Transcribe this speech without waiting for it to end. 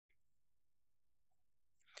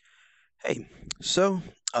Hey, so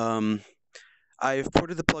um, I've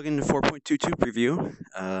ported the plugin to 4.22 preview,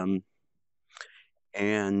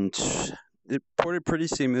 and it ported pretty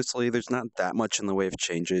seamlessly. There's not that much in the way of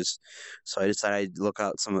changes, so I decided I'd look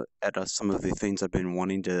out some of the things I've been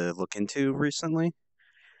wanting to look into recently.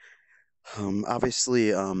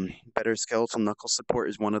 Obviously, better skeletal knuckle support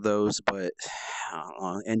is one of those, but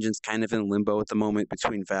engine's kind of in limbo at the moment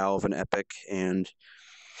between Valve and Epic, and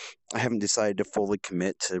I haven't decided to fully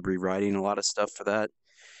commit to rewriting a lot of stuff for that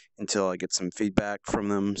until I get some feedback from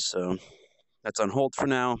them. So that's on hold for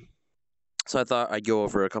now. So I thought I'd go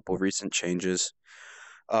over a couple of recent changes.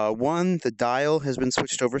 One, the dial has been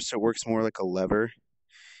switched over so it works more like a lever.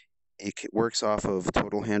 It works off of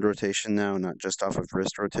total hand rotation now, not just off of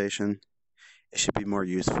wrist rotation. It should be more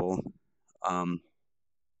useful. Um,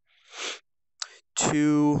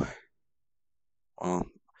 Two, well,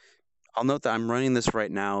 I'll note that I'm running this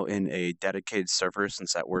right now in a dedicated server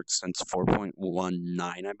since that works since 4.19,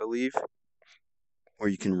 I believe, where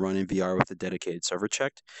you can run in VR with a dedicated server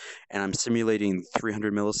checked. And I'm simulating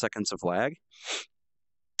 300 milliseconds of lag.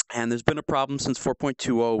 And there's been a problem since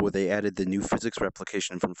 4.20 where they added the new physics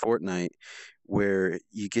replication from Fortnite, where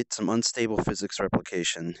you get some unstable physics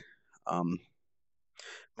replication, um,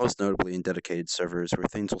 most notably in dedicated servers, where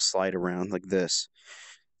things will slide around like this.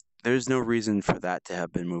 There's no reason for that to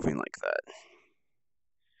have been moving like that.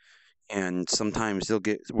 And sometimes you'll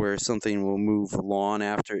get where something will move long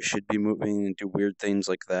after it should be moving and do weird things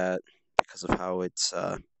like that because of how it's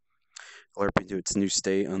LARPing to its new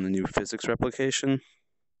state on the new physics replication.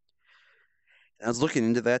 And I was looking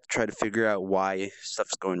into that to try to figure out why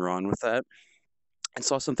stuff's going wrong with that, and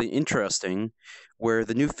saw something interesting where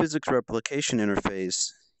the new physics replication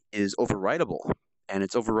interface is overwritable, and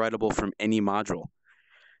it's overwritable from any module.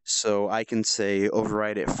 So I can say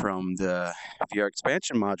overwrite it from the VR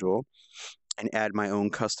expansion module and add my own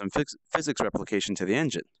custom physics replication to the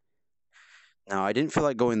engine. Now, I didn't feel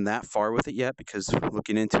like going that far with it yet because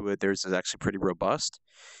looking into it, theirs is actually pretty robust,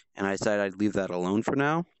 and I decided I'd leave that alone for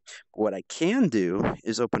now. But what I can do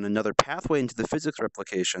is open another pathway into the physics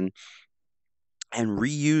replication and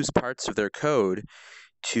reuse parts of their code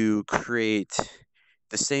to create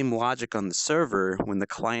the same logic on the server when the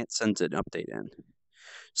client sends an update in.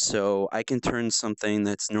 So I can turn something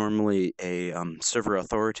that's normally a server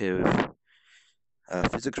authoritative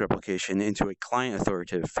physics replication into a client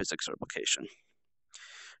authoritative physics replication.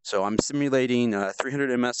 So I'm simulating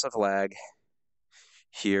 300 ms of lag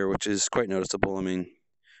here, which is quite noticeable. I mean,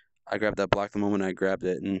 I grabbed that block the moment I grabbed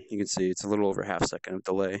it, and you can see it's a little over half second of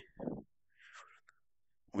delay,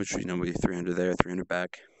 which, would be 300 there, 300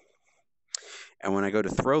 back. And when I go to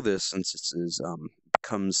throw this, since this is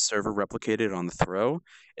becomes server replicated on the throw,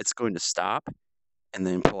 it's going to stop and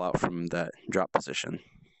then pull out from that drop position.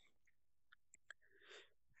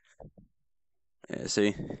 Yeah,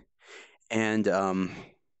 see? And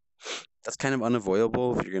that's kind of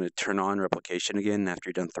unavoidable if you're going to turn on replication again after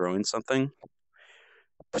you're done throwing something.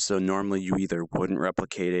 So normally you either wouldn't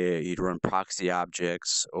replicate it, you'd run proxy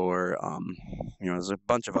objects, or there's a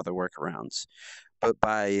bunch of other workarounds. But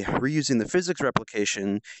by reusing the physics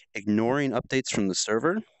replication, ignoring updates from the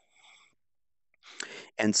server,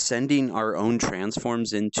 and sending our own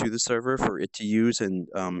transforms into the server for it to use and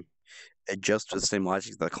adjust to the same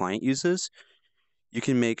logic the client uses, you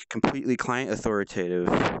can make completely client authoritative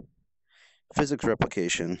physics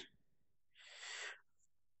replication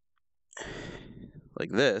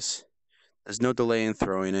like this. There's no delay in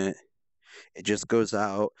throwing it. It just goes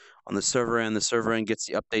out on the server end. The server end gets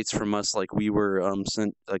the updates from us like we were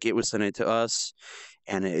it was sent it to us,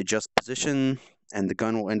 and it adjusts position, and the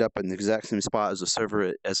gun will end up in the exact same spot as the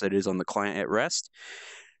server as it is on the client at rest.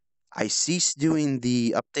 I cease doing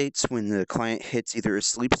the updates when the client hits either a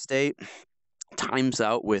sleep state, times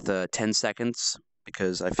out with 10 seconds,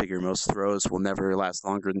 because I figure most throws will never last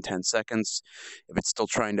longer than 10 seconds. If it's still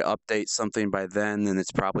trying to update something by then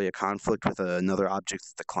it's probably a conflict with another object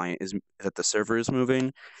that the server is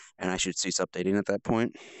moving, and I should cease updating at that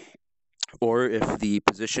point. Or if the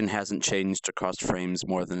position hasn't changed across frames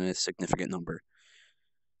more than a significant number.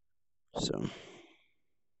 So,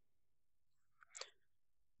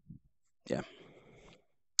 yeah.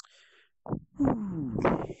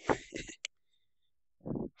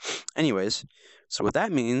 Anyways, so what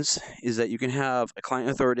that means is that you can have a client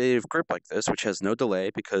authoritative grip like this, which has no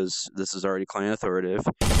delay because this is already client authoritative.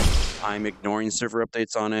 I'm ignoring server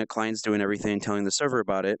updates on it. Client's doing everything, telling the server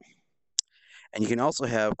about it. And you can also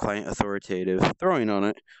have client authoritative throwing on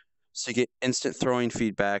it. So you get instant throwing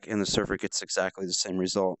feedback and the server gets exactly the same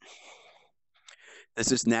result.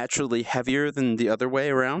 This is naturally heavier than the other way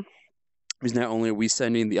around is not only are we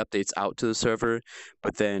sending the updates out to the server,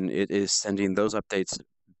 but then it is sending those updates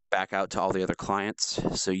back out to all the other clients.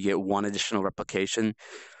 So you get one additional replication.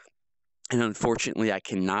 And unfortunately, I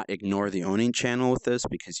cannot ignore the owning channel with this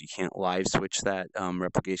because you can't live switch that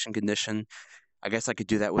replication condition. I guess I could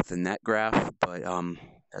do that with the net graph, but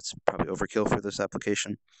that's probably overkill for this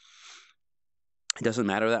application. It doesn't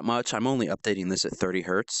matter that much. I'm only updating this at 30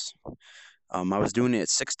 hertz. I was doing it at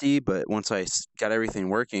 60, but once I got everything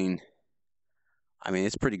working, I mean,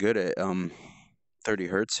 it's pretty good at 30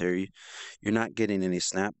 hertz here. You're not getting any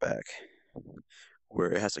snapback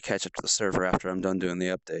where it has to catch up to the server after I'm done doing the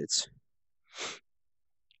updates.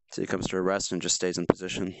 So it comes to a rest and just stays in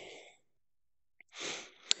position.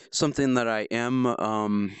 Something that I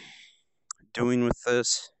am doing with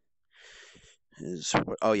this is,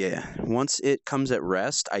 oh yeah, once it comes at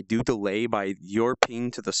rest, I do delay by your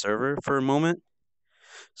ping to the server for a moment.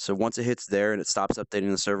 So once it hits there and it stops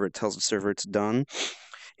updating the server, it tells the server it's done.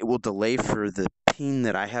 It will delay for the ping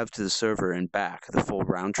that I have to the server and back, the full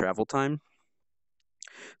round travel time,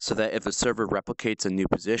 so that if the server replicates a new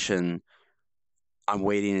position, I'm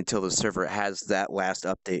waiting until the server has that last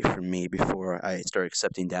update from me before I start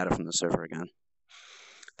accepting data from the server again.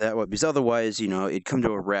 That would, because otherwise, it'd come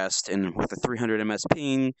to a rest, and with a 300 ms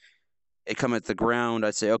ping, it come at the ground.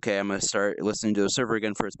 I'd say, okay, I'm going to start listening to the server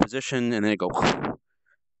again for its position, and then it go,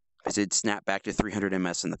 because it'd snap back to 300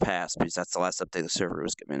 ms in the past, because that's the last update the server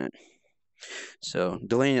was giving it. So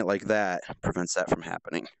delaying it like that prevents that from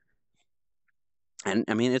happening. And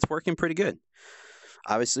I mean, it's working pretty good.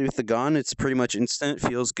 Obviously, with the gun, it's pretty much instant,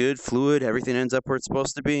 feels good, fluid, everything ends up where it's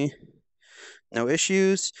supposed to be. No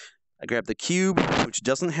issues. I grabbed the cube, which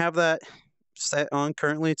doesn't have that set on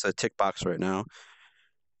currently. It's a tick box right now.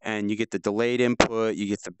 And you get the delayed input, you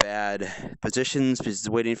get the bad positions because it's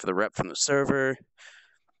waiting for the rep from the server.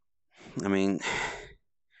 I mean,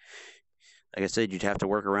 like I said, you'd have to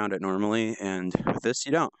work around it normally, and with this,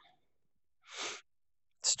 you don't.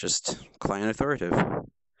 It's just client authoritative.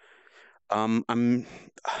 I'm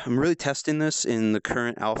really testing this in the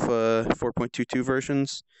current alpha 4.22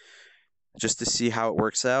 versions just to see how it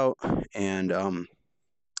works out, and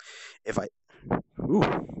if I,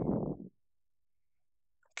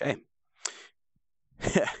 okay.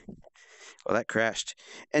 Well, that crashed.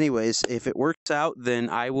 Anyways, if it works out, then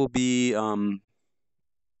I will be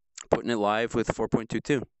putting it live with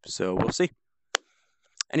 4.22. So we'll see.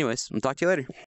 Anyways, I'll talk to you later.